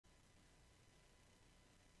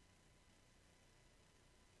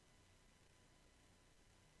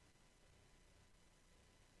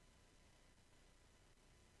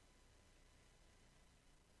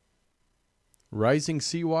Rising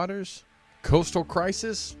sea waters? Coastal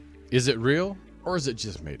crisis? Is it real or is it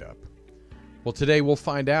just made up? Well, today we'll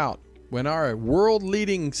find out when our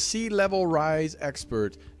world-leading sea level rise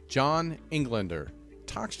expert, John Englander,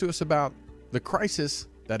 talks to us about the crisis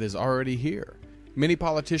that is already here. Many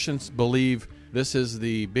politicians believe this is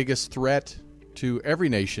the biggest threat to every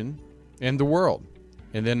nation and the world.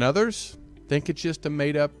 And then others think it's just a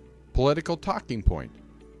made-up political talking point.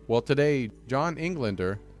 Well, today, John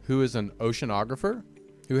Englander, who is an oceanographer,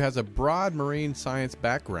 who has a broad marine science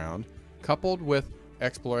background, coupled with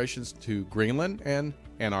explorations to Greenland and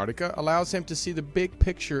Antarctica, allows him to see the big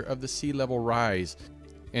picture of the sea level rise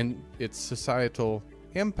and its societal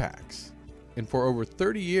impacts. And for over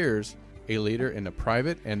 30 years, a leader in the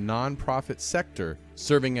private and non-profit sector,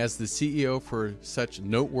 serving as the CEO for such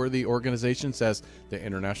noteworthy organizations as the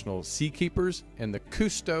International SeaKeepers and the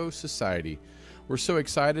Cousteau Society. We're so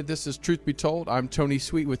excited. This is Truth Be Told. I'm Tony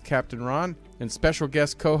Sweet with Captain Ron and special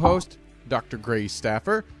guest co-host, Dr. Gray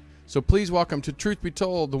Staffer. So please welcome to Truth Be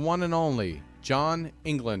Told, the one and only John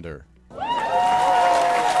Englander.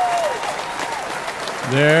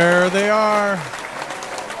 There they are.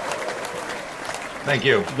 Thank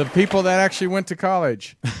you. The people that actually went to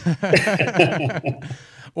college.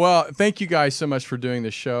 Well, thank you guys so much for doing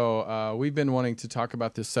the show. We've been wanting to talk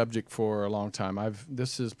about this subject for a long time.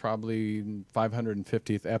 This is probably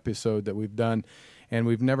 550th episode that we've done, and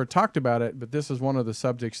we've never talked about it, but this is one of the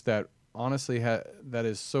subjects that honestly that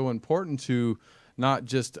is so important to not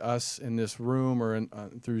just us in this room or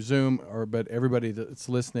through Zoom, but everybody that's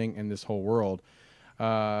listening in this whole world.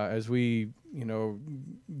 As we,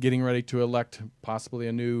 getting ready to elect possibly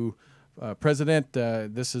a new president,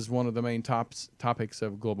 this is one of the main topics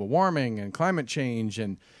of global warming and climate change.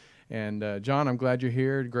 And John, I'm glad you're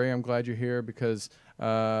here. Gray, I'm glad you're here because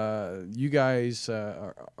you guys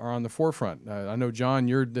are on the forefront. I know, John,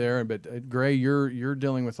 you're there, but Gray, you're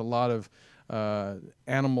dealing with a lot of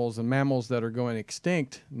animals and mammals that are going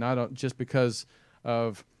extinct, not just because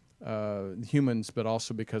of humans, but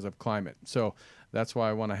also because of climate. So that's why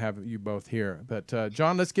I want to have you both here. But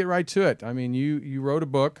John, let's get right to it. I mean, you wrote a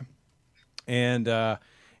book, and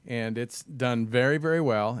it's done very, very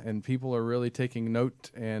well, and people are really taking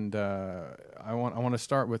note. And I want to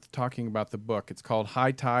start with talking about the book. It's called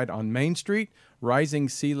High Tide on Main Street: Rising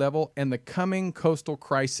Sea Level and the Coming Coastal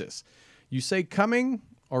Crisis. You say coming,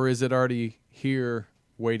 or is it already here,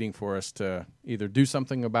 waiting for us to either do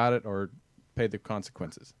something about it or pay the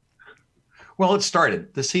consequences? Well, it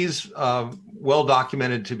started. The sea's well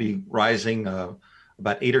documented to be rising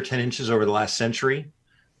about 8 or 10 inches over the last century.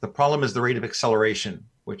 The problem is the rate of acceleration,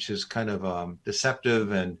 which is kind of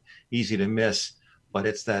deceptive and easy to miss. But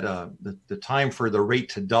it's that the time for the rate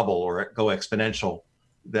to double or go exponential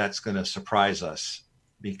that's going to surprise us.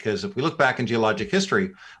 Because if we look back in geologic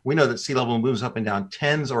history, we know that sea level moves up and down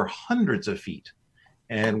tens or hundreds of feet.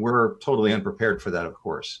 And we're totally unprepared for that, of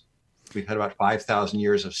course. We've had about 5,000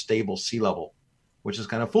 years of stable sea level, which has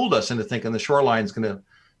kind of fooled us into thinking the shoreline is going to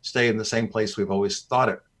stay in the same place we've always thought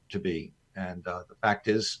it to be. And the fact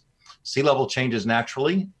is, sea level changes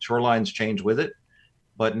naturally, shorelines change with it.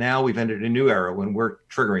 But now we've entered a new era when we're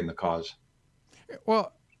triggering the cause.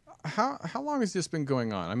 Well, how long has this been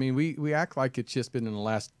going on? I mean, we act like it's just been in the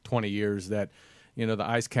last 20 years that, the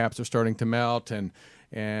ice caps are starting to melt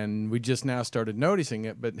and we just now started noticing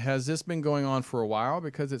it. But has this been going on for a while?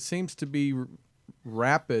 Because it seems to be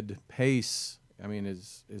rapid pace. I mean,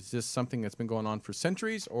 is this something that's been going on for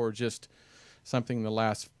centuries or just something in the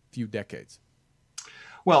last few decades?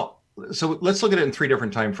 Well, so let's look at it in 3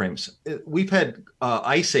 different time frames. We've had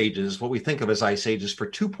ice ages, what we think of as ice ages, for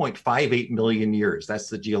 2.58 million years. That's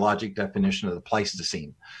the geologic definition of the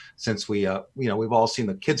Pleistocene. Since we've all seen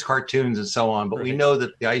the kids' cartoons and so on, but right. We know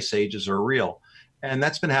that the ice ages are real. And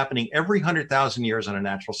that's been happening every 100,000 years on a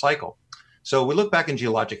natural cycle. So we look back in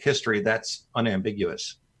geologic history, that's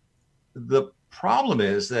unambiguous. The problem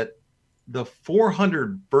is that the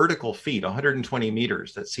 400 vertical feet, 120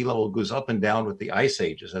 meters, that sea level goes up and down with the ice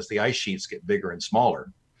ages as the ice sheets get bigger and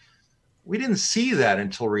smaller. We didn't see that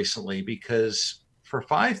until recently because for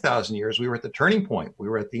 5,000 years, we were at the turning point. We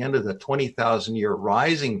were at the end of the 20,000 year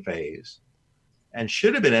rising phase and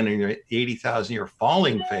should have been entering the 80,000 year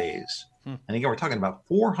falling phase. And again, we're talking about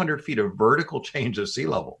 400 feet of vertical change of sea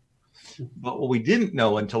level. But what we didn't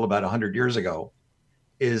know until about 100 years ago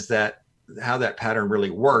is that how that pattern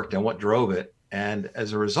really worked and what drove it. And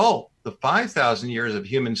as a result, the 5,000 years of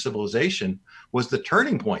human civilization was the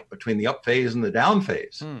turning point between the up phase and the down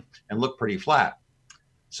phase and looked pretty flat.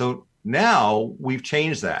 So now we've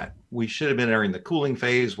changed that. We should have been entering the cooling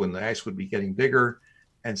phase when the ice would be getting bigger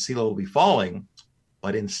and sea level would be falling.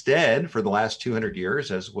 But instead, for the last 200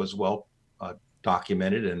 years, as was well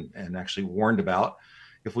documented and actually warned about.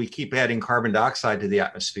 If we keep adding carbon dioxide to the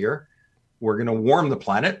atmosphere, we're going to warm the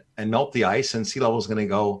planet and melt the ice, and sea level is going to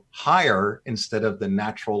go higher instead of the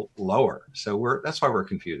natural lower. So that's why we're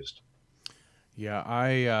confused. Yeah,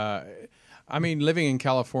 I mean, living in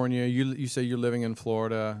California, you say you're living in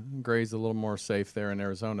Florida. Gray's a little more safe there in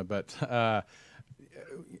Arizona, but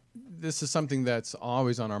this is something that's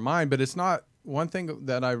always on our mind. But it's not one thing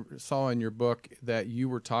that I saw in your book that you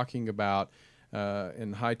were talking about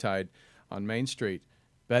in High Tide on Main Street.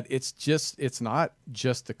 But it's not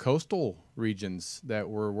just the coastal regions that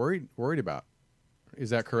we're worried about. Is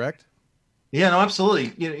that correct? Yeah, no,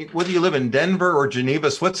 absolutely. You know, whether you live in Denver or Geneva,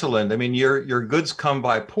 Switzerland, I mean, your goods come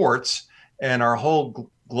by ports, and our whole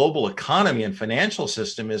global economy and financial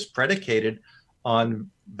system is predicated on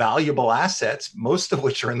valuable assets, most of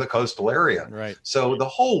which are in the coastal area. Right. So the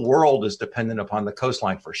whole world is dependent upon the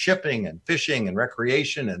coastline for shipping and fishing and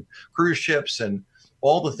recreation and cruise ships and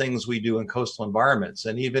all the things we do in coastal environments.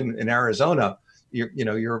 And even in Arizona,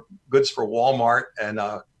 your goods for Walmart and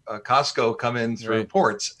Costco come in through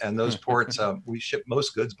ports, and those ports, we ship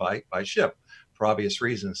most goods by ship for obvious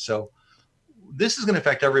reasons. So this is going to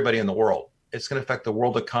affect everybody in the world. It's going to affect the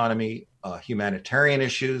world economy, humanitarian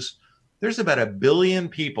issues. There's about 1 billion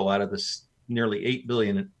people out of the nearly 8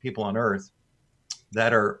 billion people on Earth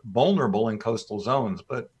that are vulnerable in coastal zones,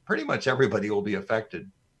 but pretty much everybody will be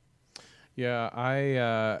affected. Yeah,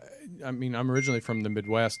 I mean, I'm originally from the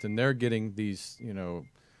Midwest, and they're getting these,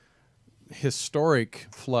 historic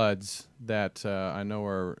floods that I know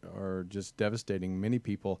are just devastating many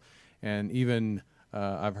people. And even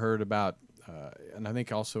I've heard about, and I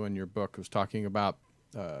think also in your book was talking about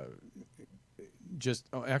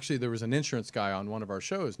actually there was an insurance guy on one of our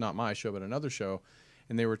shows, not my show, but another show,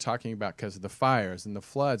 and they were talking about because of the fires and the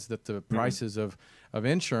floods that the prices of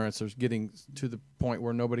insurance are getting to the point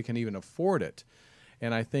where nobody can even afford it.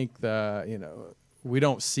 And I think we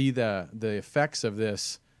don't see the effects of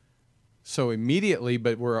this so immediately,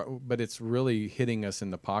 but it's really hitting us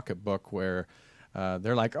in the pocketbook where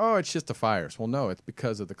they're like, oh, it's just the fires. Well, no, it's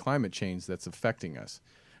because of the climate change that's affecting us.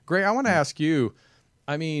 Gray, I want to ask you,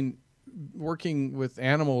 I mean, working with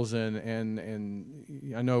animals and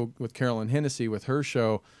I know with Carolyn Hennessy with her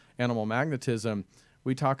show Animal Magnetism,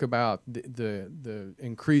 we talk about the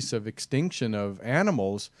increase of extinction of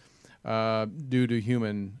animals due to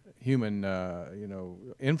human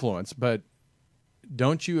influence. But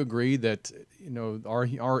don't you agree that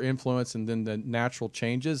our influence and then the natural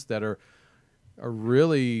changes that are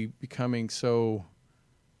really becoming so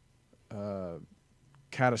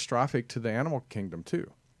catastrophic to the animal kingdom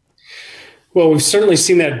too? Well, we've certainly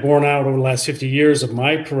seen that borne out over the last 50 years of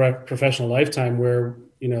my professional lifetime, where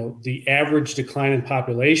the average decline in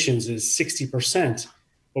populations is 60%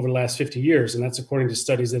 over the last 50 years, and that's according to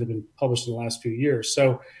studies that have been published in the last few years.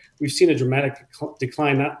 So we've seen a dramatic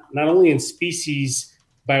decline not only in species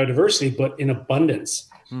biodiversity, but in abundance.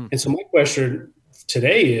 And so my question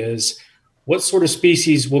today is, what sort of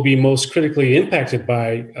species will be most critically impacted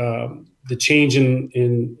by the change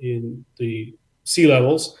in the sea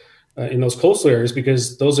levels in those coastal areas,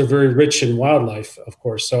 because those are very rich in wildlife, of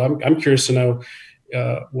course. So I'm curious to know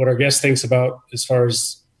what our guest thinks about as far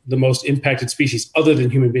as the most impacted species other than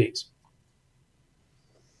human beings.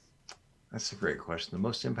 That's a great question. The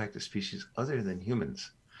most impacted species other than humans.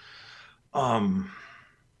 From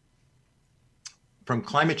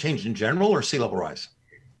climate change in general or sea level rise?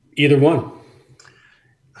 Either one.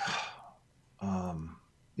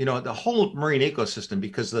 The whole marine ecosystem,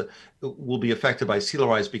 because will be affected by sea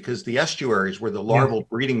level rise, because the estuaries were the larval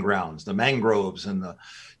breeding grounds, the mangroves and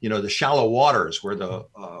the shallow waters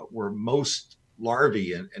where most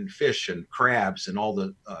larvae and fish and crabs and all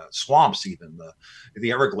the swamps, even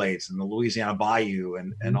the Everglades and the Louisiana Bayou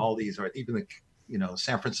and all these, or even the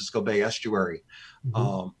San Francisco Bay estuary.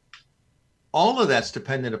 All of that's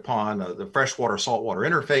dependent upon the freshwater saltwater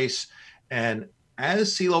interface, and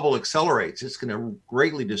as sea level accelerates, it's going to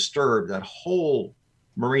greatly disturb that whole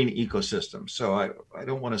marine ecosystem. So I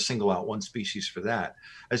don't want to single out one species for that.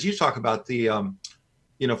 As you talk about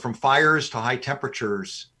from fires to high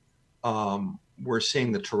temperatures, we're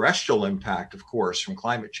seeing the terrestrial impact, of course, from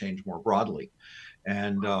climate change more broadly.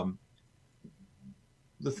 And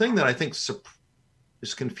the thing that I think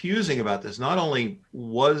is confusing about this, not only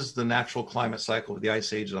was the natural climate cycle of the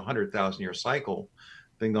ice age a 100,000-year cycle,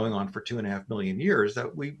 been going on for 2.5 million years, that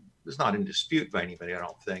is not in dispute by anybody, I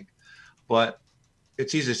don't think. But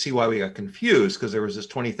it's easy to see why we got confused, because there was this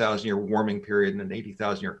 20,000-year warming period and an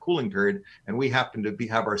 80,000-year cooling period, and we happen to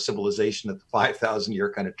have our civilization at the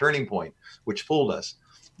 5,000-year kind of turning point, which fooled us.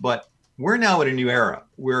 But We're now in a new era.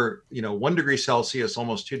 We're, 1 degree Celsius,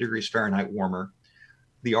 almost 2 degrees Fahrenheit warmer.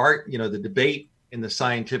 The debate in the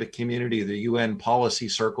scientific community, the UN policy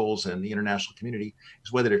circles and the international community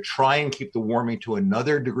is whether to try and keep the warming to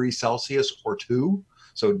another degree Celsius or 2.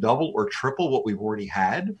 So double or triple what we've already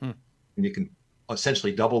had. And you can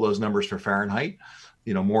essentially double those numbers for Fahrenheit,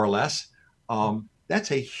 more or less.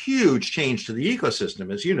 That's a huge change to the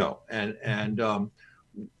ecosystem, as you know. And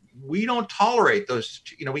we don't tolerate those,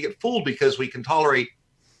 we get fooled because we can tolerate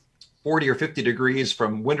 40 or 50 degrees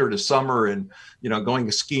from winter to summer and,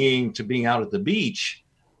 going skiing to being out at the beach.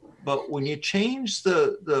 But when you change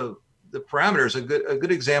the parameters, a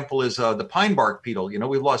good example is the pine bark beetle.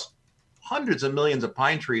 We've lost hundreds of millions of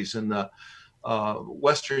pine trees in the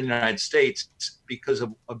Western United States because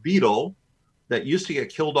of a beetle that used to get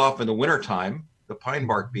killed off in the wintertime, the pine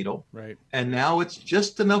bark beetle. Right. And now it's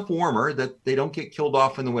just enough warmer that they don't get killed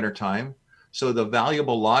off in the wintertime. So the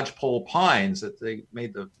valuable lodgepole pines that they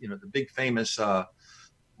made the big famous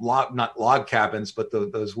not log cabins, but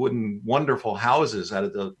those wooden wonderful houses out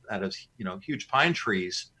of huge pine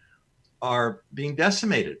trees are being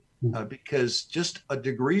decimated because just a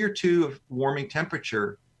degree or 2 of warming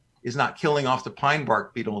temperature is not killing off the pine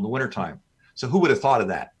bark beetle in the wintertime. So who would have thought of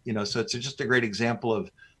that? So it's just a great example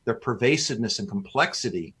of the pervasiveness and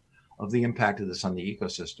complexity of the impact of this on the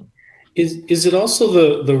ecosystem. Is it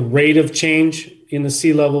also the rate of change in the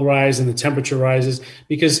sea level rise and the temperature rises?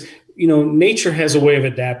 Because, nature has a way of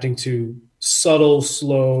adapting to subtle,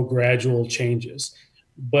 slow, gradual changes.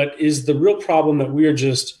 But is the real problem that we are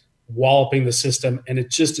just walloping the system and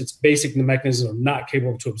its basic mechanisms are not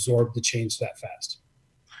capable to absorb the change that fast?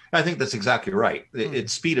 I think that's exactly right.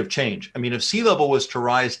 It's speed of change. I mean, if sea level was to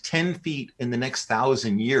rise 10 feet in the next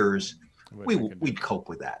 1,000 years, we'd cope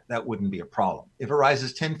with that. That wouldn't be a problem. If it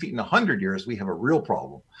rises 10 feet in 100 years, we have a real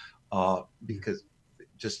problem because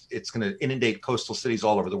it's going to inundate coastal cities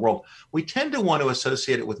all over the world. We tend to want to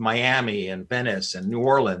associate it with Miami and Venice and New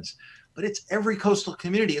Orleans, but it's every coastal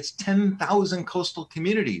community. It's 10,000 coastal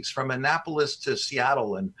communities from Annapolis to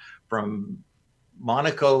Seattle and from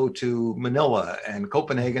Monaco to Manila and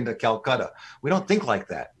Copenhagen to Calcutta. We don't think like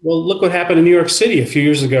that. Well, look what happened in New York City a few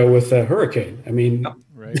years ago with a hurricane. I mean,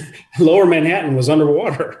 right. Lower Manhattan was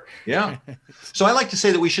underwater. Yeah. So I like to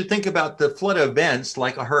say that we should think about the flood events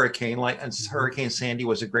like a hurricane, Hurricane Sandy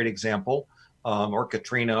was a great example, or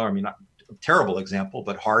Katrina, not a terrible example,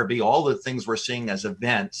 but Harvey, all the things we're seeing as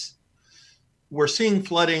events. We're seeing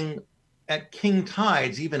flooding at king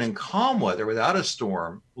tides, even in calm weather without a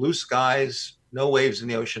storm, blue skies, no waves in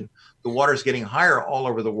the ocean, the water's getting higher all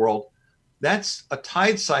over the world. That's a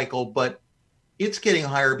tide cycle, but it's getting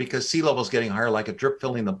higher because sea level is getting higher, like a drip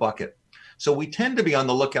filling the bucket. So we tend to be on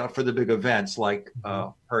the lookout for the big events like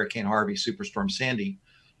Hurricane Harvey, Superstorm Sandy.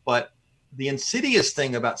 But the insidious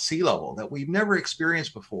thing about sea level that we've never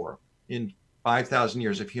experienced before in 5,000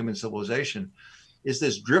 years of human civilization is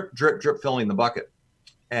this drip, drip, drip filling the bucket.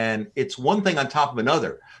 And it's one thing on top of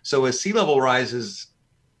another. So as sea level rises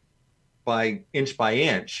by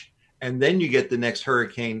inch, and then you get the next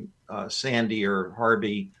hurricane, Sandy or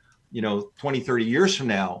Harvey, 20, 30 years from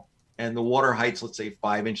now, and the water height's, let's say,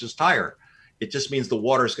 5 inches higher. It just means the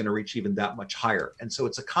water is going to reach even that much higher. And so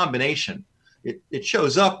it's a combination. It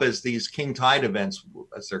shows up as these king tide events,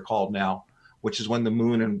 as they're called now, which is when the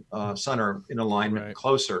moon and sun are in alignment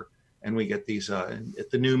closer. And we get these,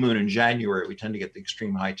 at the new moon in January, we tend to get the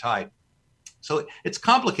extreme high tide. So it's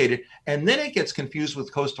complicated. And then it gets confused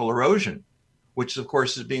with coastal erosion, which of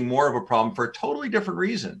course is being more of a problem for a totally different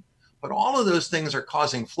reason. But all of those things are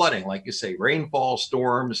causing flooding, like you say, rainfall,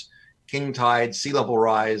 storms, king tides, sea level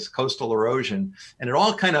rise, coastal erosion. And it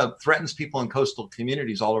all kind of threatens people in coastal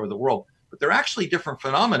communities all over the world. But they're actually different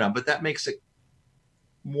phenomena, but that makes it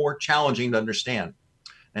more challenging to understand.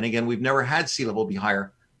 And again, we've never had sea level be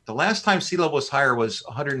higher. The last time sea level was higher was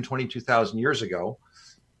 122,000 years ago,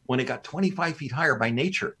 when it got 25 feet higher by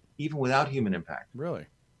nature, even without human impact. Really?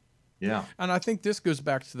 Yeah. And I think this goes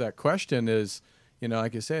back to that question is,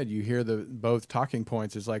 like I said, you hear both talking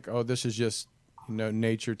points is like, oh, this is just,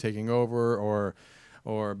 nature taking over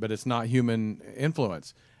but it's not human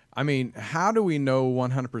influence. I mean, how do we know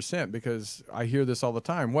 100%? Because I hear this all the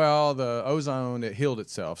time. Well, the ozone, it healed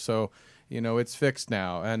itself. So, it's fixed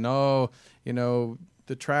now. And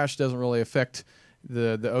the trash doesn't really affect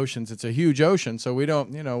the oceans. It's a huge ocean. So we don't,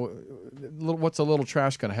 what's a little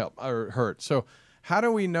trash going to help or hurt? So how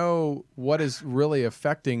do we know what is really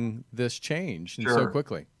affecting this change so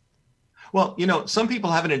quickly? Well, some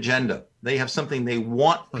people have an agenda. They have something they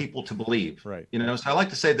want people to believe. Right. So I like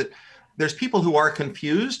to say that there's people who are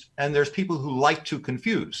confused and there's people who like to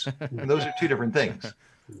confuse. And those are two different things.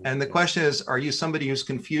 And the question is, are you somebody who's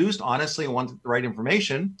confused, honestly, and wants the right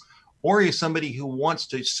information? Or are you somebody who wants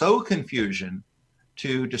to sow confusion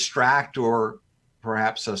to distract or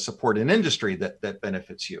perhaps support an industry that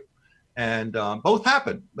benefits you? And both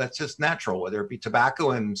happen. That's just natural, whether it be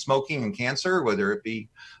tobacco and smoking and cancer, whether it be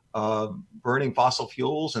burning fossil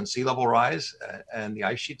fuels and sea level rise and the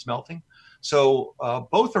ice sheets melting. So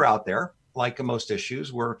both are out there. Like in most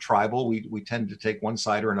issues, we're tribal. We tend to take one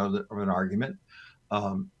side or another of an argument.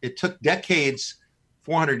 It took decades,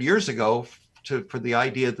 400 years ago, for the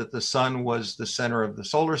idea that the sun was the center of the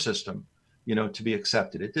solar system, to be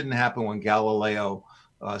accepted. It didn't happen when Galileo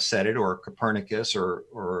said it, or Copernicus,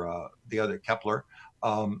 or the other Kepler.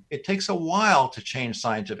 It takes a while to change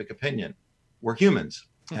scientific opinion. We're humans,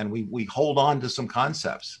 and we hold on to some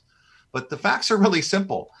concepts. But the facts are really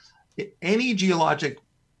simple. Any geologic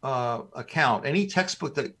account, any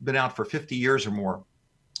textbook that's been out for 50 years or more,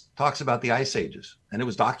 talks about the ice ages, and it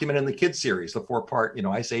was documented in the kids series, the 4-part,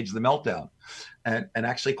 Ice Age, the Meltdown, and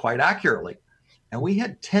actually quite accurately. And we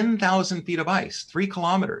had 10,000 feet of ice, 3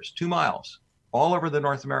 kilometers, 2 miles, all over the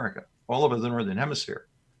North America, all over the Northern Hemisphere.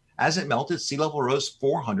 As it melted, sea level rose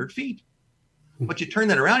 400 feet. But you turn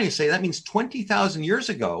that around and you say, that means 20,000 years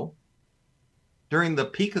ago, during the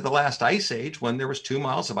peak of the last ice age, when there was 2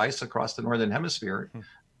 miles of ice across the Northern Hemisphere,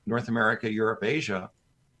 North America, Europe, Asia,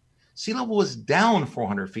 sea level was down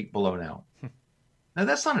 400 feet below now. Now,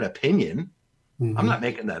 that's not an opinion. I'm not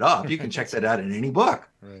making that up. You can check that out in any book.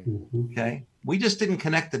 Right. Okay. We just didn't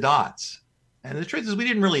connect the dots. And the truth is, we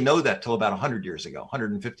didn't really know that till about 100 years ago,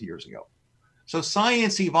 150 years ago. So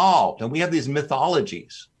science evolved, and we have these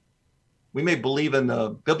mythologies. We may believe in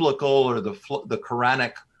the biblical or the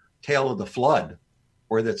Quranic tale of the flood,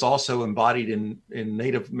 or that's also embodied in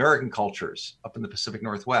Native American cultures up in the Pacific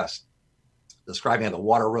Northwest, describing how the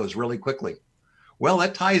water rose really quickly. Well,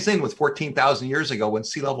 that ties in with 14,000 years ago when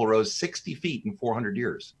sea level rose 60 feet in 400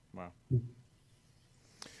 years. Wow.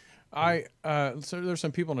 So there's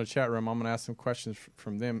some people in the chat room. I'm going to ask some questions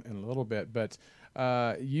from them in a little bit, but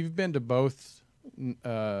you've been to both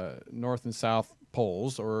North and South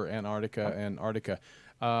poles, or Antarctica and Arctica.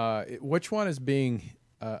 Which one is being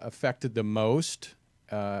affected the most?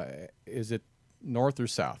 Is it North or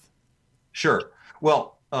South? Sure.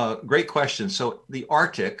 Well, great question. So the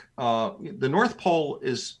Arctic, the North Pole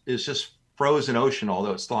is just frozen ocean,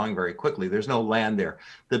 although it's thawing very quickly. There's no land there.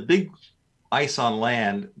 The big ice on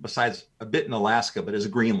land, besides a bit in Alaska, but is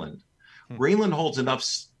Greenland. Greenland holds enough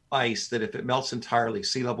ice that if it melts entirely,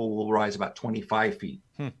 sea level will rise about 25 feet,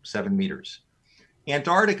 7 meters.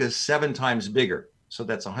 Antarctica is 7 times bigger. So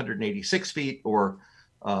that's 186 feet or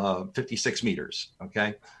 56 meters.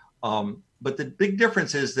 Okay. But the big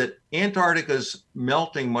difference is that Antarctica's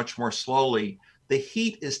melting much more slowly. The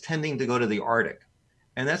heat is tending to go to the Arctic.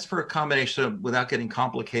 And that's for a combination of, without getting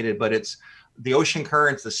complicated, but it's the ocean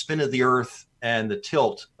currents, the spin of the Earth, and the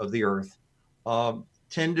tilt of the Earth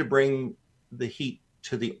tend to bring the heat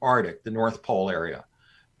to the Arctic, the North Pole area.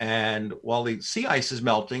 And while the sea ice is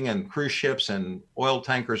melting and cruise ships and oil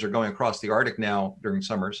tankers are going across the Arctic now during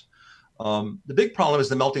summers, the big problem is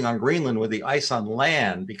the melting on Greenland with the ice on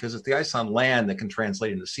land, because it's the ice on land that can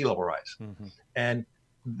translate into sea level rise. And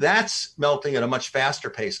that's melting at a much faster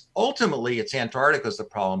pace. Ultimately, it's Antarctica is the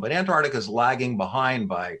problem, but Antarctica is lagging behind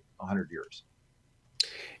by 100 years.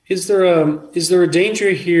 Is there a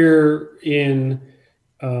danger here in,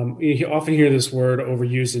 you often hear this word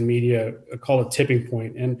overused in media, called a tipping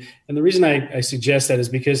point. And the reason I suggest that is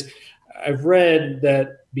because I've read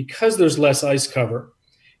that because there's less ice cover,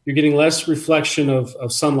 you're getting less reflection of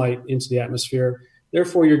sunlight into the atmosphere.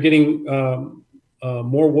 Therefore, you're getting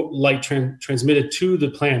more light transmitted to the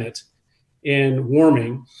planet and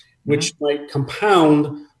warming, which might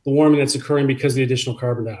compound the warming that's occurring because of the additional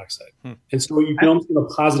carbon dioxide. And so you can almost have a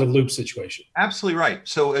positive loop situation. Absolutely right.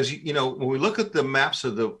 So as you know, when we look at the maps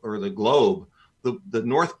of the globe, the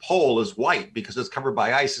North Pole is white because it's covered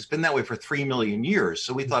by ice. It's been that way for 3 million years.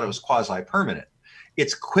 So we thought it was quasi-permanent.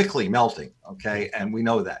 It's quickly melting, okay? And we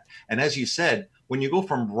know that. And as you said, when you go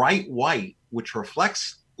from bright white, which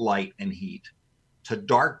reflects light and heat, to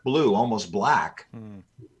dark blue, almost black,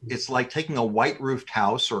 it's like taking a white roofed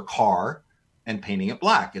house or car and painting it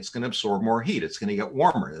black. It's going to absorb more heat. It's going to get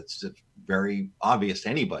warmer. It's very obvious to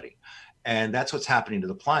anybody. And that's what's happening to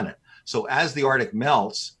the planet. So as the Arctic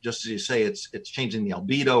melts, just as you say, it's changing the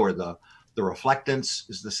albedo, or the reflectance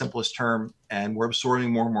is the simplest term, and we're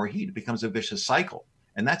absorbing more and more heat. It becomes a vicious cycle,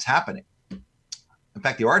 and that's happening. In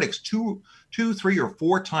fact, the Arctic's 2, 3, or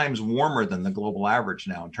 4 times warmer than the global average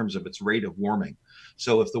now in terms of its rate of warming.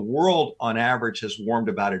 So if the world on average has warmed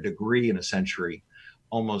about 1 degree in a century,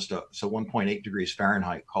 almost so 1.8 degrees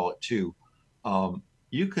Fahrenheit, call it 2,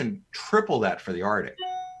 you can triple that for the Arctic,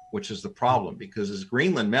 which is the problem, because as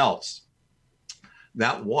Greenland melts,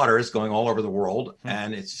 that water is going all over the world.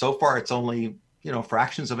 And it's so far, it's only,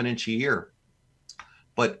 fractions of an inch a year,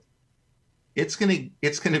 but it's going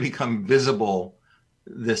to become visible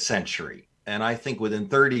this century. And I think within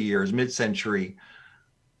 30 years, mid-century,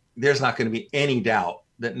 there's not going to be any doubt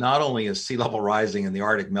that not only is sea level rising and the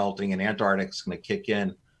Arctic melting and Antarctica is going to kick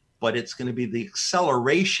in, but it's going to be the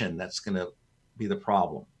acceleration that's going to be the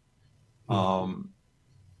problem.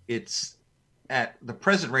 It's at the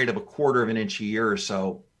present rate of a quarter of an inch a year or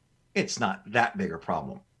so, it's not that big a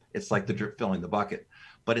problem. It's like the drip filling the bucket,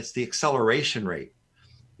 but it's the acceleration rate.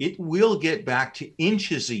 It will get back to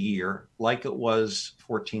inches a year like it was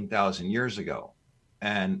 14,000 years ago.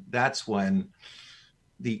 And that's when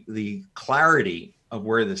the clarity of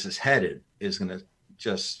where this is headed is going to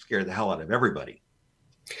just scare the hell out of everybody.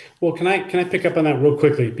 Well, can I pick up on that real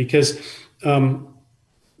quickly? Because,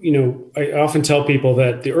 I often tell people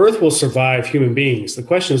that the Earth will survive human beings. The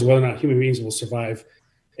question is whether or not human beings will survive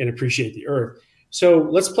and appreciate the Earth. So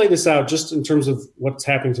let's play this out just in terms of what's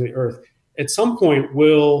happening to the Earth. At some point,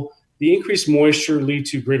 will the increased moisture lead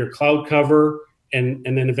to greater cloud cover and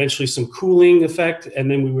then eventually some cooling effect, and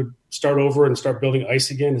then we would start over and start building ice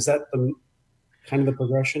again? Is that kind of the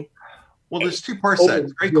progression? Well, there's two parts to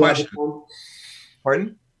that. Great question.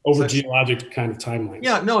 Pardon? Over geologic kind of timeline.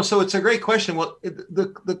 Yeah, no, so it's a great question. Well,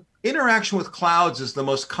 the interaction with clouds is the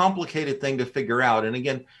most complicated thing to figure out. And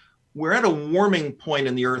again, we're at a warming point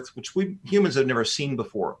in the Earth, which we humans have never seen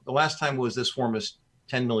before. The last time was this warm as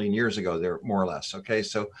 10 million years ago, there, more or less. Okay,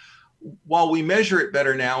 so while we measure it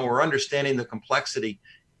better now, we're understanding the complexity.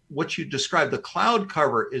 What you described, the cloud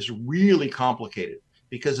cover, is really complicated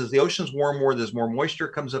because as the oceans warm more, there's more moisture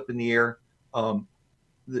comes up in the air. But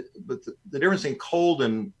the difference in cold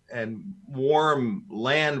and warm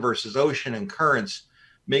land versus ocean and currents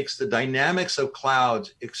makes the dynamics of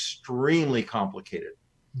clouds extremely complicated.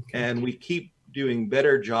 Okay. And we keep doing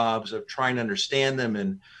better jobs of trying to understand them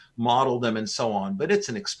and model them and so on, but it's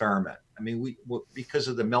an experiment. I mean, because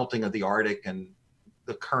of the melting of the Arctic and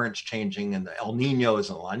the currents changing and the El Niños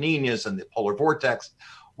and La Niñas and the polar vortex,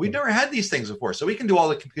 we've never had these things before. So we can do all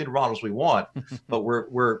the computer models we want, but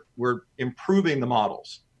we're improving the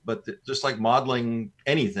models. But just like modeling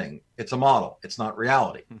anything, it's a model, it's not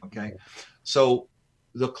reality. Okay, so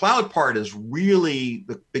the cloud part is really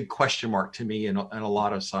the big question mark to me and a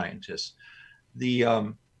lot of scientists.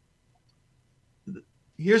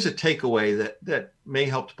 Here's a takeaway that may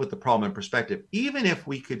help to put the problem in perspective. Even if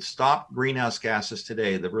we could stop greenhouse gases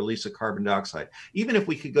today, the release of carbon dioxide, even if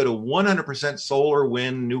we could go to 100% solar,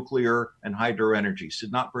 wind, nuclear, and hydro energy, so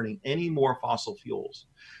not burning any more fossil fuels,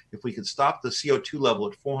 if we could stop the CO2 level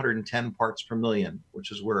at 410 parts per million,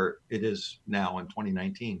 which is where it is now in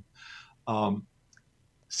 2019,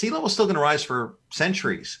 sea level is still going to rise for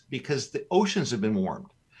centuries because the oceans have been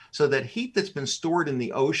warmed. So that heat that's been stored in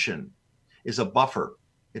the ocean is a buffer.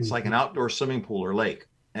 It's like an outdoor swimming pool or lake,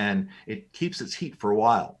 and it keeps its heat for a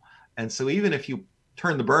while. And so even if you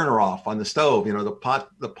turn the burner off on the stove,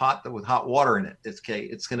 the pot with hot water in it, it's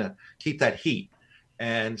going to keep that heat.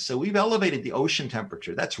 And so we've elevated the ocean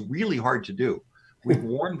temperature. That's really hard to do. We've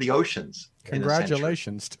warmed the oceans.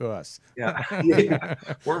 Congratulations to us. Yeah.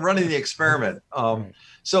 We're running the experiment.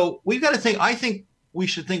 So we've got to think, I think we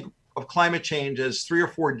should think of climate change as 3 or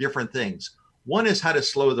 4 different things. One is how to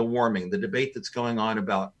slow the warming, the debate that's going on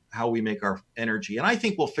about how we make our energy. And I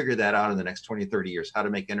think we'll figure that out in the next 20, 30 years, how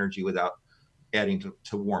to make energy without adding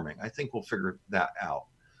to warming. I think we'll figure that out.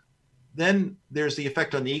 Then there's the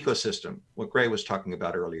effect on the ecosystem, what Gray was talking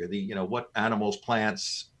about earlier, what animals,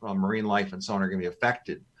 plants, marine life, and so on are going to be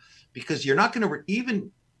affected. Because you're not going to,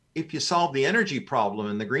 even if you solve the energy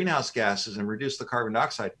problem and the greenhouse gases and reduce the carbon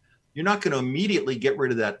dioxide, you're not going to immediately get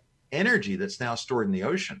rid of that energy that's now stored in the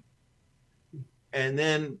ocean. And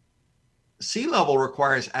then sea level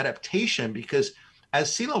requires adaptation because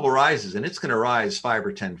as sea level rises, and it's going to rise 5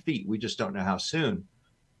 or 10 feet, we just don't know how soon,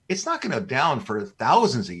 it's not going to down for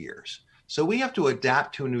thousands of years. So we have to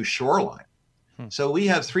adapt to a new shoreline. So we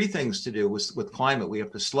have 3 things to do with climate. We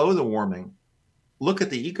have to slow the warming, look at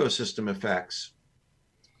the ecosystem effects,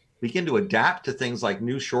 begin to adapt to things like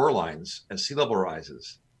new shorelines as sea level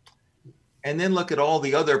rises, and then look at all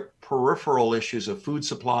the other peripheral issues of food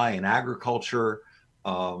supply and agriculture,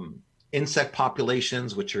 insect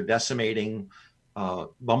populations, which are decimating,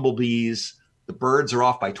 bumblebees. The birds are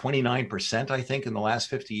off by 29%, I think, in the last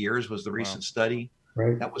 50 years was the recent study.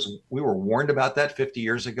 Right. We were warned about that 50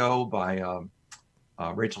 years ago by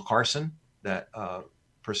Rachel Carson, that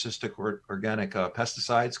persistent organic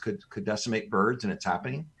pesticides could decimate birds, and it's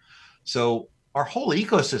happening. So our whole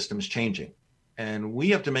ecosystem is changing. and we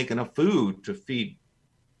have to make enough food to feed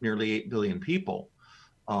nearly 8 billion people.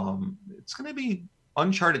 It's going to be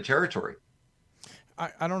uncharted territory.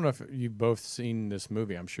 I don't know if you've both seen this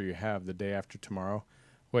movie. I'm sure you have, The Day After Tomorrow,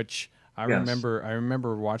 which I Yes.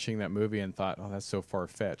 remember watching that movie and thought, oh, that's so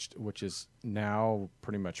far-fetched, which is now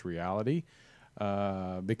pretty much reality.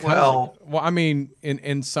 Because, well, I mean,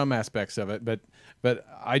 in some aspects of it, but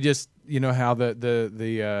I just, you know, how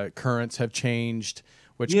the currents have changed,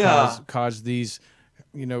 which caused these,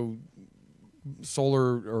 you know, solar,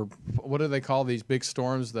 or what do they call these big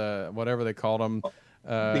storms? Whatever they called them.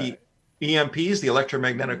 The EMPs, the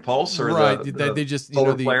electromagnetic pulse, or right? they just,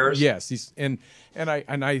 solar you know, flares. Yes, and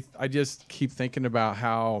I just keep thinking about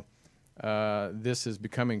how this is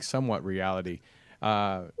becoming somewhat reality.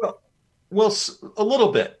 Well, a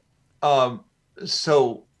little bit.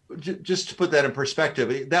 So just to put that in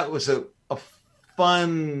perspective, that was a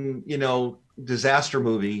fun, you know, disaster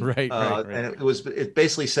movie. Right. And it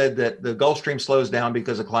basically said that the Gulf Stream slows down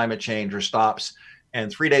because of climate change or stops.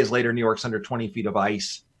 And 3 days later, New York's under 20 feet of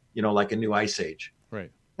ice, you know, like a new ice age.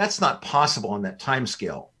 Right. That's not possible on that time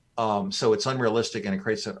scale. So it's unrealistic, and it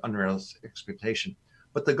creates an unrealistic expectation.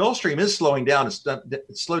 But the Gulf Stream is slowing down. It's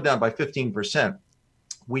slowed down by 15%.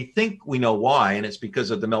 We think we know why, and it's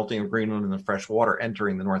because of the melting of Greenland and the fresh water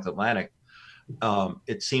entering the North Atlantic.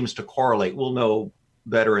 It seems to correlate. We'll know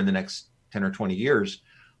better in the next 10 or 20 years.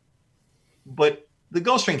 But the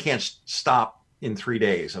Gulf Stream can't stop in 3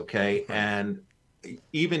 days, okay? Right. And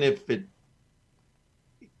even if it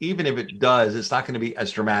does, it's not going to be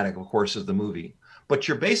as dramatic, of course, as the movie. But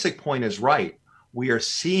your basic point is right. We are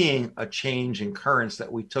seeing a change in currents that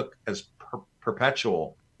we took as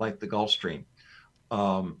perpetual, like the Gulf Stream.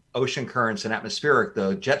 Ocean currents and atmospheric,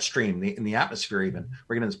 the jet stream in the atmosphere, even.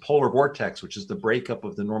 We're getting this polar vortex, which is the breakup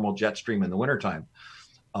of the normal jet stream in the wintertime,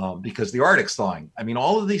 because the Arctic's thawing. I mean,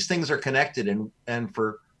 all of these things are connected. And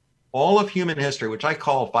for all of human history, which I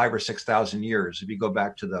call 5,000 or 6,000 years, if you go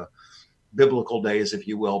back to the biblical days, if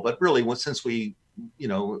you will, but really since we, you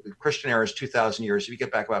know, Christian era is 2,000 years. If you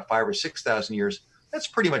get back about 5,000 or 6,000 years, that's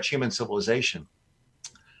pretty much human civilization.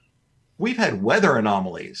 We've had weather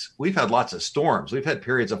anomalies. We've had lots of storms. We've had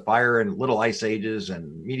periods of fire and little ice ages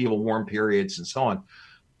and medieval warm periods and so on.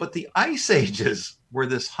 But the ice ages were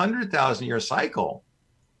this 100,000 year cycle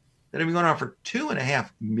that have been going on for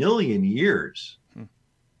 2.5 million years.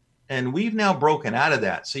 And we've now broken out of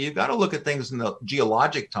that. So you've got to look at things in the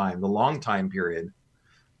geologic time, the long time period,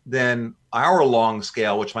 then our long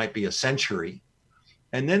scale, which might be a century,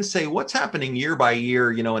 and then say what's happening year by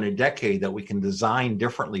year, you know, in a decade that we can design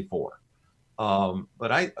differently for.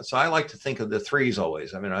 But I like to think of the threes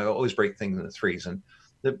always. I mean, I always break things into threes, and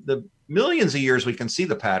the millions of years we can see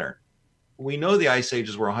the pattern. We know the ice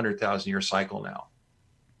ages were 100,000 year cycle now.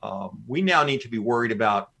 We now need to be worried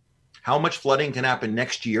about how much flooding can happen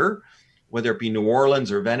next year, whether it be New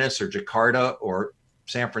Orleans or Venice or Jakarta or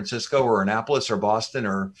San Francisco or Annapolis or Boston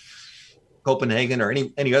or Copenhagen or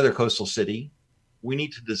any other coastal city. We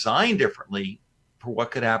need to design differently for what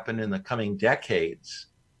could happen in the coming decades.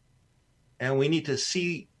 And we need to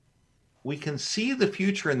we can see the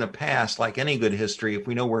future in the past like any good history if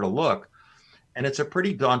we know where to look. And it's a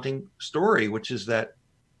pretty daunting story, which is that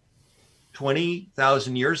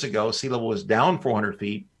 20,000 years ago, sea level was down 400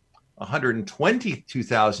 feet.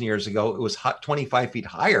 122,000 years ago, it was 25 feet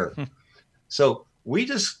higher. So we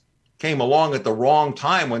just came along at the wrong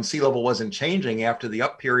time when sea level wasn't changing after the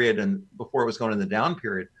up period and before it was going in the down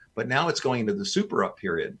period. But now it's going into the super up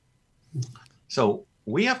period. So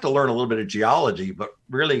we have to learn a little bit of geology, but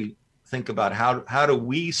really think about how do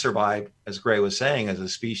we survive, as Gray was saying, as a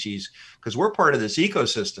species, because we're part of this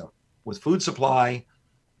ecosystem with food supply,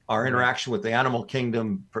 our interaction with the animal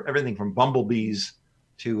kingdom, for everything from bumblebees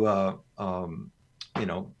to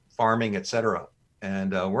farming, etc.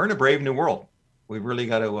 And we're in a brave new world. We've really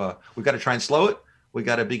got to try and slow it. We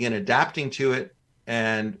got to begin adapting to it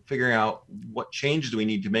and figuring out what changes do we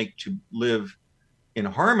need to make to live in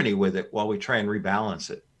harmony with it while we try and rebalance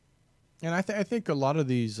it. And I think a lot of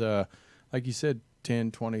these, like you said,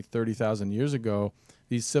 10, 20, 30,000 years ago,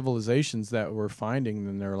 these civilizations that we're finding,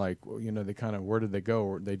 and they're like, you know, they kind of, where did they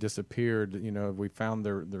go? They disappeared. You know, we found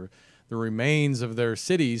the remains of their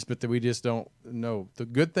cities, but we just don't know. The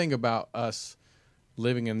good thing about us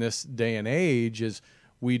living in this day and age is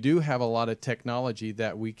we do have a lot of technology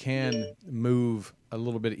that we can move a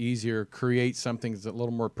little bit easier, create something that's a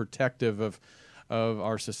little more protective of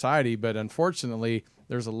our society. But unfortunately,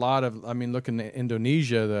 there's a lot of, I mean, look in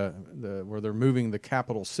Indonesia, where they're moving the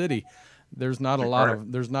capital city. There's not a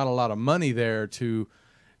lot of money there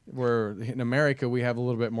where in America we have a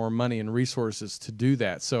little bit more money and resources to do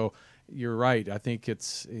that. So you're right. I think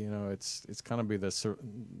it's kind of be the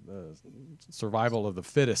survival of the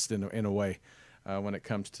fittest in a way when it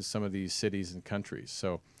comes to some of these cities and countries.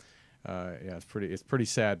 So yeah, it's pretty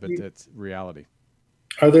sad, but that's reality.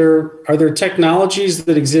 Are there technologies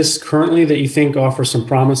that exist currently that you think offer some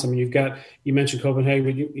promise? I mean, you mentioned Copenhagen,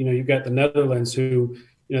 but you've got the Netherlands, who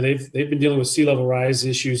they've been dealing with sea level rise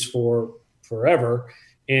issues for forever,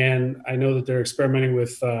 and I know that they're experimenting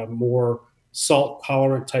with more salt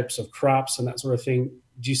tolerant types of crops and that sort of thing.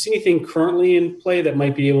 Do you see anything currently in play that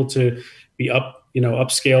might be able to be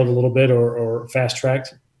upscaled a little bit or fast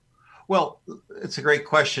tracked? Well, it's a great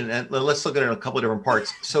question, and let's look at it in a couple of different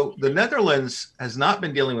parts. So the Netherlands has not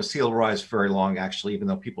been dealing with sea level rise for very long, actually, even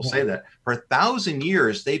though people say that. For 1,000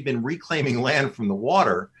 years, they've been reclaiming land from the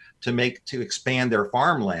water to expand their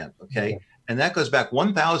farmland, okay? And that goes back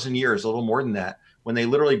 1,000 years, a little more than that, when they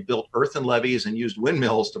literally built earthen levees and used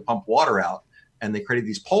windmills to pump water out, and they created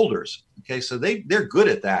these polders, okay? So they're good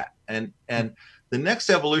at that. And the next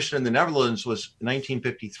evolution in the Netherlands was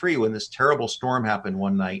 1953, when this terrible storm happened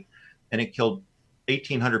one night, and it killed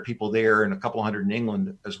 1,800 people there and a couple hundred in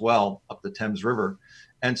England as well, up the Thames River.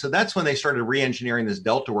 And so that's when they started re-engineering this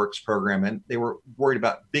Delta Works program, and they were worried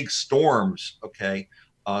about big storms, okay?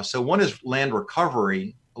 So one is land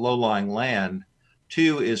recovery, low-lying land.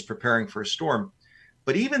 Two is preparing for a storm.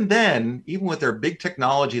 But even then, even with their big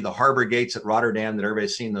technology, the harbor gates at Rotterdam that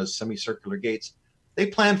everybody's seen, those semicircular gates, they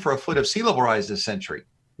planned for a foot of sea level rise this century.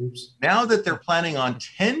 Oops. Now that they're planning on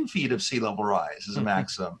 10 feet of sea level rise as a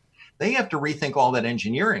maximum, they have to rethink all that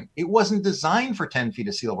engineering. It wasn't designed for 10 feet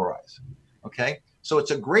of sea level rise, okay? So it's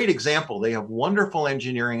a great example. They have wonderful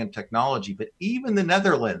engineering and technology, but even the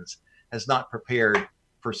Netherlands has not prepared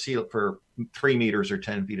for 3 meters or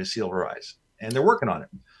 10 feet of sea level rise, and they're working on it.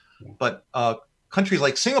 But countries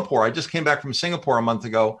like Singapore, I just came back from Singapore a month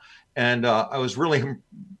ago, and I was really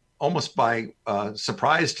almost by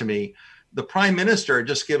surprise to me. The prime minister had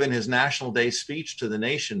just given his National Day speech to the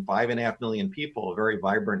nation, 5.5 million people, a very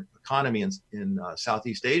vibrant economy in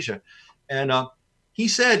Southeast Asia. And he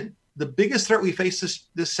said, the biggest threat we face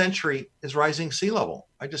this century is rising sea level.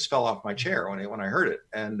 I just fell off my chair when I heard it.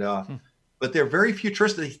 And but they're very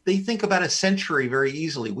futuristic. They think about a century very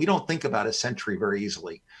easily. We don't think about a century very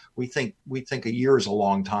easily. We think a year is a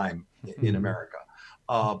long time in America.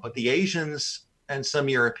 But the Asians and some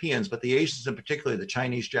Europeans, but the Asians in particular, the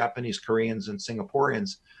Chinese, Japanese, Koreans, and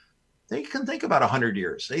Singaporeans, they can think about 100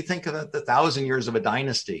 years. They think of the 1,000 years of a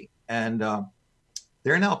dynasty. And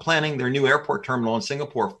they're now planning their new airport terminal in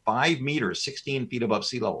Singapore, 5 meters, 16 feet above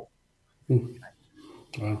sea level.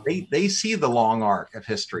 Wow. They see the long arc of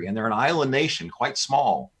history, and they're an island nation, quite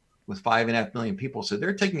small, with 5.5 million people. So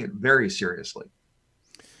they're taking it very seriously.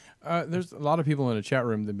 There's a lot of people in the chat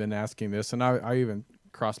room that have been asking this, and I even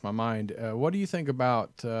crossed my mind. What do you think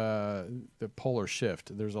about the polar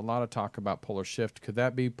shift? There's a lot of talk about polar shift. Could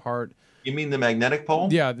that be part? You mean the magnetic pole?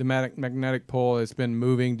 Yeah, the magnetic pole has been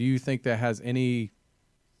moving. Do you think that has any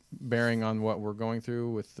bearing on what we're going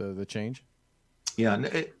through with the change?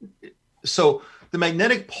 Yeah. So the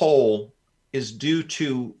magnetic pole is due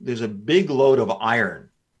to, there's a big load of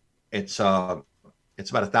iron. It's about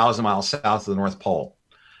 1,000 miles south of the North Pole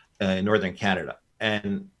in northern Canada.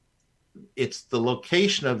 And it's the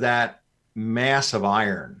location of that mass of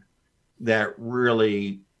iron that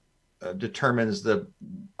really determines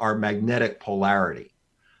our magnetic polarity.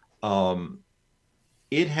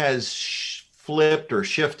 It has flipped or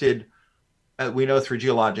shifted, we know through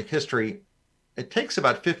geologic history. It takes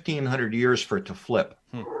about 1,500 years for it to flip.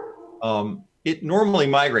 It normally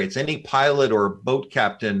migrates. Any pilot or boat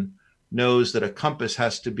captain knows that a compass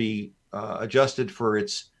has to be adjusted for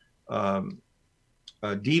its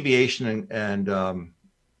deviation and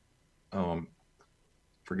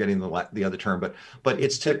forgetting the other term, but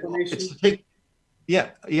it's to take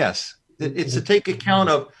it's to take account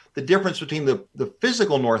of the difference between the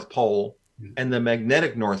physical North Pole and the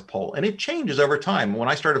magnetic North Pole, and it changes over time. When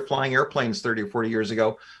I started flying airplanes 30 or 40 years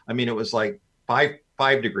ago, I mean, it was like five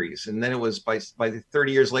degrees, and then it was by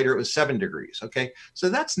 30 years later, it was 7 degrees. Okay, so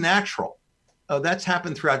that's natural. That's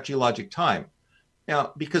happened throughout geologic time.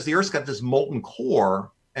 Now, because the Earth's got this molten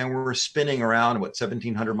core, and we're spinning around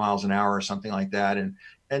 1,700 miles an hour or something like that,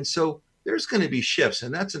 and so there's going to be shifts,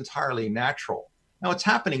 and that's entirely natural. Now, it's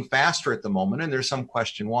happening faster at the moment, and there's some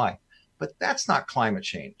question why. But that's not climate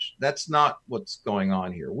change. That's not what's going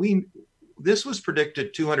on here. This was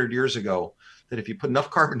predicted 200 years ago, that if you put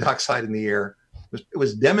enough carbon dioxide in the air, it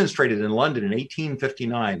was demonstrated in London in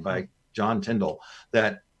 1859 by John Tyndall,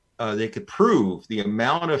 that they could prove the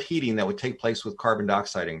amount of heating that would take place with carbon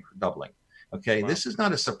dioxide doubling. Okay, wow. This is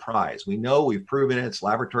not a surprise. We know, we've proven it. It's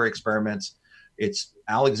laboratory experiments. It's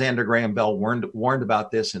Alexander Graham Bell warned about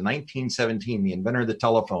this in 1917. The inventor of the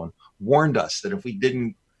telephone warned us that if we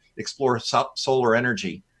didn't explore solar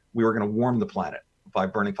energy, we were going to warm the planet by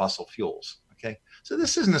burning fossil fuels. Okay, so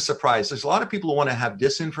this isn't a surprise. There's a lot of people who want to have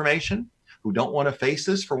disinformation, who don't want to face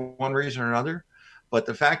this for one reason or another. But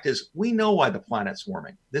the fact is, we know why the planet's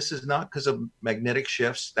warming. This is not because of magnetic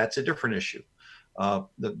shifts. That's a different issue.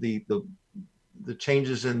 The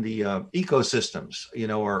changes in the ecosystems,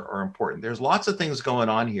 are important. There's lots of things going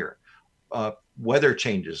on here. Weather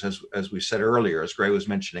changes, as we said earlier, as Gray was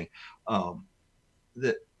mentioning.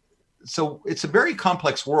 So it's a very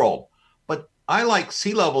complex world. But I like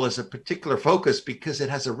sea level as a particular focus because it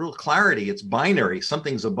has a real clarity. It's binary.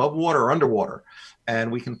 Something's above water or underwater.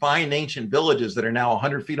 And we can find ancient villages that are now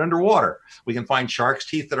 100 feet underwater. We can find shark's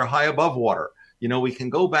teeth that are high above water. We can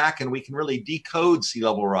go back and we can really decode sea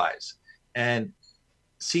level rise. And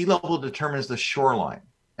sea level determines the shoreline.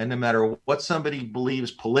 And no matter what somebody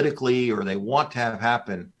believes politically or they want to have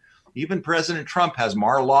happen, even President Trump has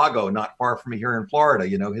Mar-a-Lago not far from here in Florida,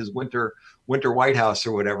 his winter White House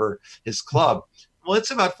or whatever, his club. Well,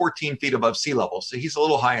 it's about 14 feet above sea level. So he's a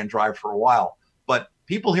little high and dry for a while. But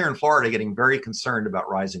people here in Florida are getting very concerned about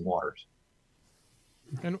rising waters.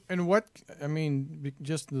 And what,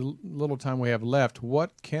 just the little time we have left,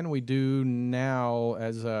 what can we do now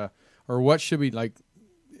or what should we, like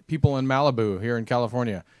people in Malibu here in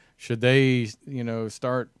California, should they,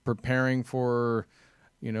 start preparing for,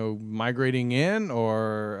 migrating in,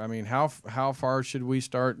 or, how far should we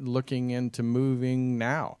start looking into moving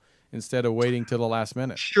now instead of waiting till the last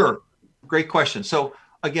minute? Sure. Great question. So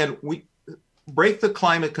again, we break the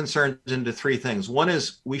climate concerns into three things. One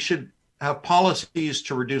is we should have policies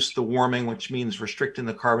to reduce the warming, which means restricting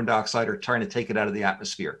the carbon dioxide or trying to take it out of the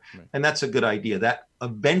atmosphere. Right. And that's a good idea. That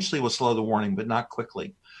eventually will slow the warming, but not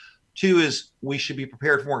quickly. Two is we should be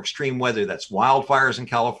prepared for more extreme weather. That's wildfires in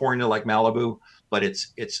California, like Malibu, but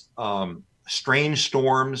it's strange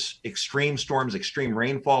storms, extreme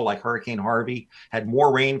rainfall, like Hurricane Harvey, had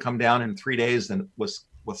more rain come down in 3 days than was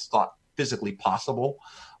thought physically possible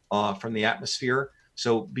from the atmosphere.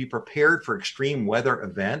 So be prepared for extreme weather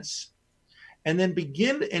events. And then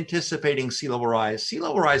begin anticipating sea level rise. Sea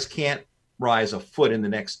level rise can't rise a foot in the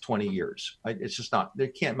next 20 years. It's just not, they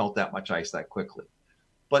can't melt that much ice that quickly.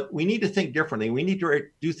 But we need to think differently. We need to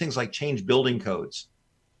do things like change building codes.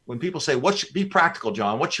 When people say, be practical,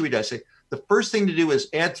 John, what should we do? I say, the first thing to do is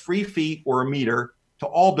add 3 feet or a meter to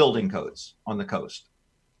all building codes on the coast.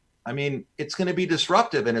 It's going to be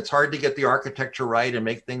disruptive, and it's hard to get the architecture right and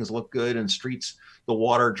make things look good and streets, the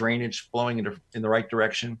water drainage flowing in the right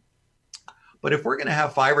direction. But if we're going to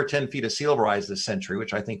have 5 or 10 feet of sea level rise this century,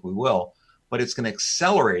 which I think we will, but it's going to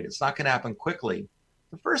accelerate, it's not going to happen quickly.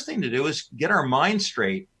 The first thing to do is get our mind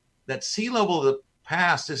straight that sea level of the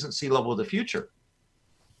past isn't sea level of the future.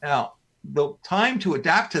 Now, the time to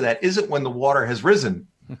adapt to that isn't when the water has risen.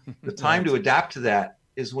 The time to adapt to that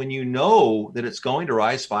is when you know that it's going to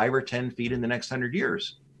rise 5 or 10 feet in the next 100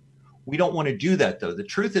 years. We don't want to do that, though. The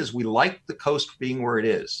truth is we like the coast being where it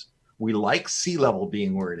is. We like sea level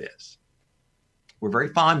being where it is. We're very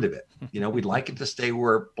fond of it. We'd like it to stay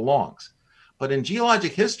where it belongs. But in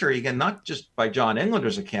geologic history, again, not just by John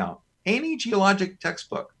Englander's account, any geologic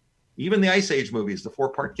textbook, even the Ice Age movies, the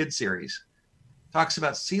 4-part kid series, talks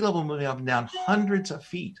about sea level moving up and down hundreds of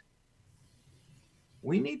feet.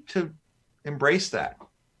 We need to embrace that.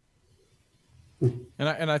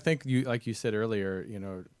 And I think like you said earlier,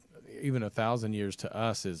 even 1,000 years to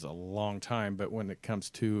us is a long time, but when it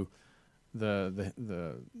comes to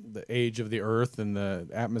the age of the Earth and the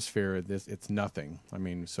atmosphere, it's nothing.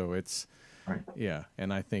 So it's right. Yeah,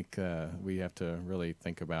 and I think we have to really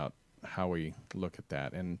think about how we look at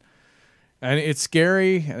that, and it's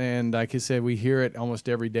scary. And like I said, we hear it almost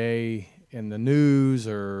every day in the news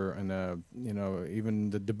or in even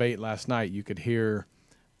the debate last night. You could hear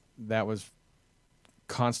that was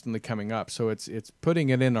constantly coming up. So it's putting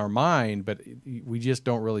it in our mind, but we just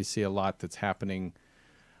don't really see a lot that's happening.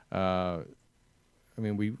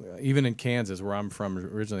 We even in Kansas, where I'm from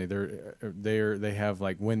originally, they have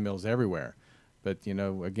like windmills everywhere, but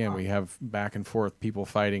again, we have back and forth people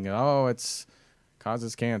fighting. Oh, it's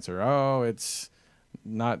causes cancer. Oh, it's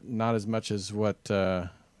not as much as what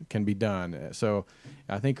can be done. So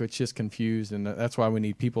I think it's just confused, and that's why we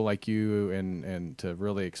need people like you and to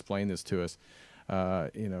really explain this to us.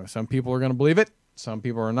 Some people are going to believe it, some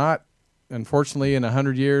people are not. Unfortunately, in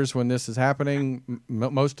 100 years when this is happening,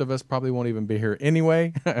 most of us probably won't even be here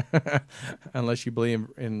anyway, unless you believe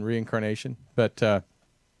in reincarnation. But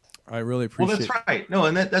I really Well, appreciate. that's right. No,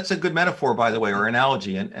 and that's a good metaphor, by the way, or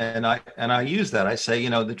analogy. And I use that. I say,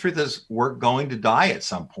 the truth is we're going to die at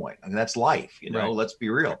some point. I mean, that's life, Right. Let's be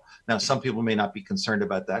real. Now, some people may not be concerned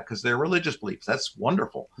about that because they're religious beliefs. That's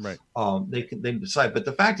wonderful. Right. They can decide. But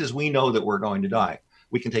the fact is we know that we're going to die.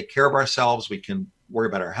 We can take care of ourselves. We can worry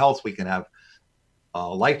about our health. We can have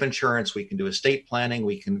life insurance. We can do estate planning.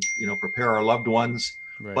 We can, prepare our loved ones.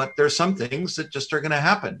 Right. But there's some things that just are going to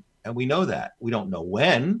happen. And we know that. We don't know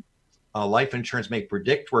when. Life insurance may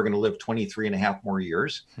predict we're going to live 23 and a half more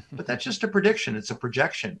years, but that's just a prediction. It's a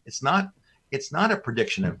projection. It's not a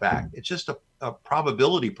prediction. In fact, it's just a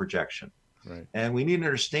probability projection. Right. And we need to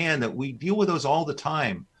understand that we deal with those all the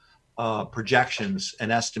time, projections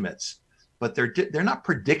and estimates, but they're not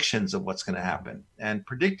predictions of what's going to happen. And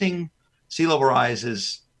predicting sea level rise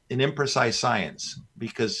is an imprecise science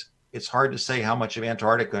because it's hard to say how much of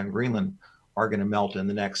Antarctica and Greenland are going to melt in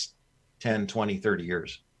the next 10, 20, 30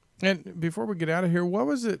 years. And before we get out of here, what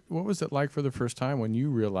was it like for the first time when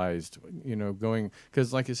you realized, going,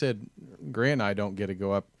 because like I said, Gray and I don't get to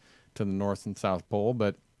go up to the North and South Pole,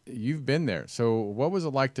 but you've been there. So what was it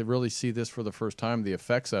like to really see this for the first time, the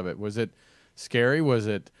effects of it? Was it scary? Was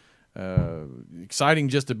it exciting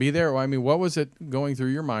just to be there? I mean, what was it going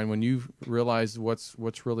through your mind when you realized what's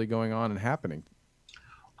really going on and happening?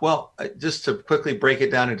 Well, just to quickly break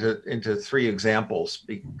it down into three examples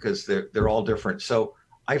because they're all different. So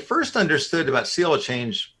I first understood about sea level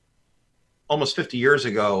change almost 50 years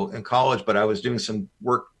ago in college, but I was doing some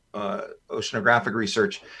work, oceanographic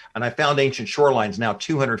research, and I found ancient shorelines now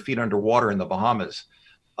 200 feet underwater in the Bahamas.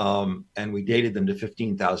 And we dated them to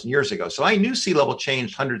 15,000 years ago. So I knew sea level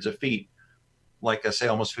changed hundreds of feet, like I say,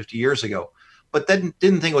 almost 50 years ago, but then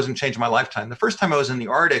didn't think it was going to change my lifetime. The first time I was in the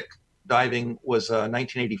Arctic diving was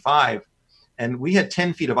 1985, and we had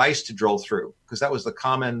 10 feet of ice to drill through because that was the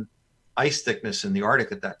common ice thickness in the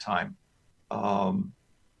Arctic at that time. Along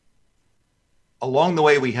the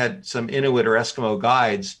way, we had some Inuit or Eskimo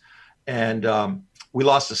guides, and we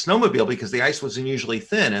lost a snowmobile because the ice was unusually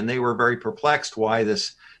thin, and they were very perplexed why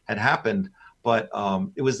this had happened. But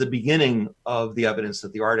it was the beginning of the evidence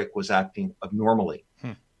that the Arctic was acting abnormally.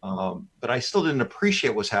 But I still didn't appreciate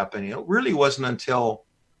what was happening. It really wasn't until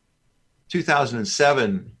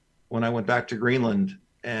 2007 when I went back to Greenland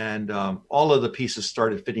and all of the pieces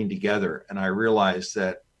started fitting together. And I realized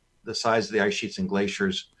that the size of the ice sheets and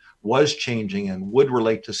glaciers was changing and would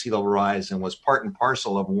relate to sea level rise and was part and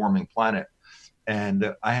parcel of a warming planet. And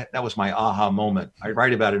that was my aha moment. I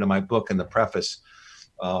write about it in my book in the preface.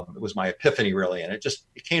 It was my epiphany, really. And it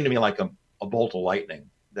came to me like a bolt of lightning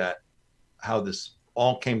that how this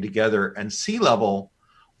all came together. And sea level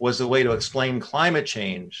was the way to explain climate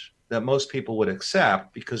change that most people would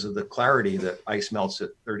accept because of the clarity that ice melts at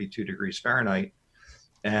 32 degrees Fahrenheit.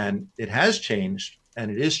 And it has changed and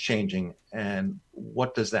it is changing. And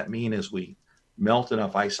what does that mean as we melt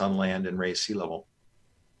enough ice on land and raise sea level?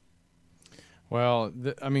 Well,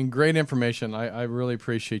 great information. I really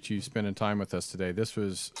appreciate you spending time with us today. This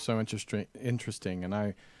was so interesting, and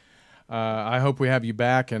I hope we have you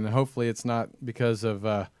back, and hopefully it's not because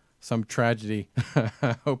of some tragedy.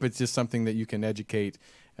 I hope it's just something that you can educate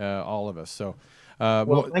all of us. So,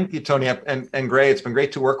 well, thank you, Tony, and Gray. It's been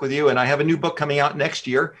great to work with you, and I have a new book coming out next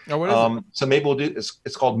year. Oh, what is it? So maybe we'll do.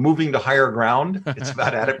 It's called "Moving to Higher Ground." It's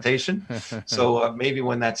about adaptation. So maybe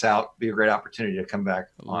when that's out, it'll be a great opportunity to come back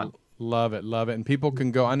on. Love it. And people can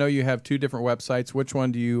go. I know you have 2 different websites. Which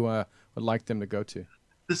one do you would like them to go to?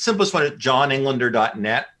 The simplest one is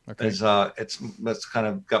johnenglander.net. Okay. It's kind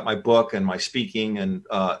of got my book and my speaking, and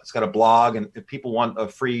it's got a blog. And if people want a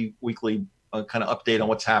free weekly kind of update on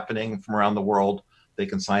what's happening from around the world, they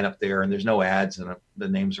can sign up there. And there's no ads, and the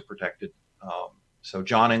names are protected. So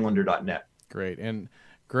johnenglander.net. Great. And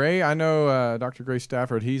Gray, I know Dr. Gray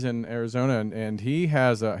Stafford. He's in Arizona, and he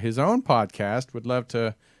has his own podcast. Would love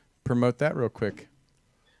to promote that real quick.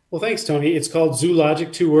 Well, thanks, Tony. It's called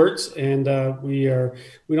Zoologic, 2 words, and we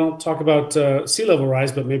don't talk about sea level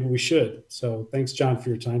rise, but maybe we should. So thanks, John, for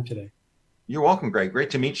your time today. You're welcome, Greg.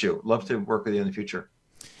 Great to meet you. Love to work with you in the future.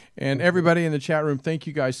 And everybody in the chat room, thank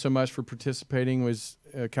you guys so much for participating.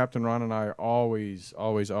 Captain Ron and I always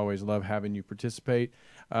love having you participate.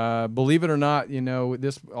 Believe it or not,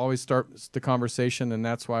 this always starts the conversation, and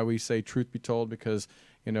that's why we say truth be told, because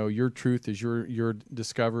your truth is your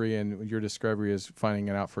discovery, and your discovery is finding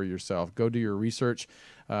it out for yourself. Go do your research,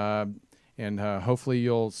 and hopefully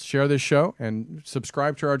you'll share this show and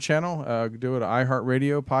subscribe to our channel. Do it at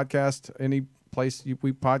iHeartRadio podcast, any place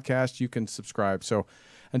we podcast, you can subscribe. So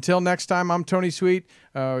until next time, I'm Tony Sweet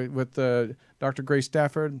with Dr. Grace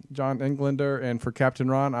Stafford, John Englander, and for Captain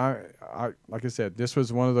Ron, I like I said, this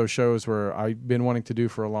was one of those shows where I've been wanting to do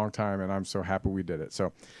for a long time, and I'm so happy we did it.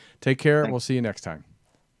 So take care. We'll see you next time.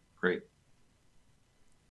 Great.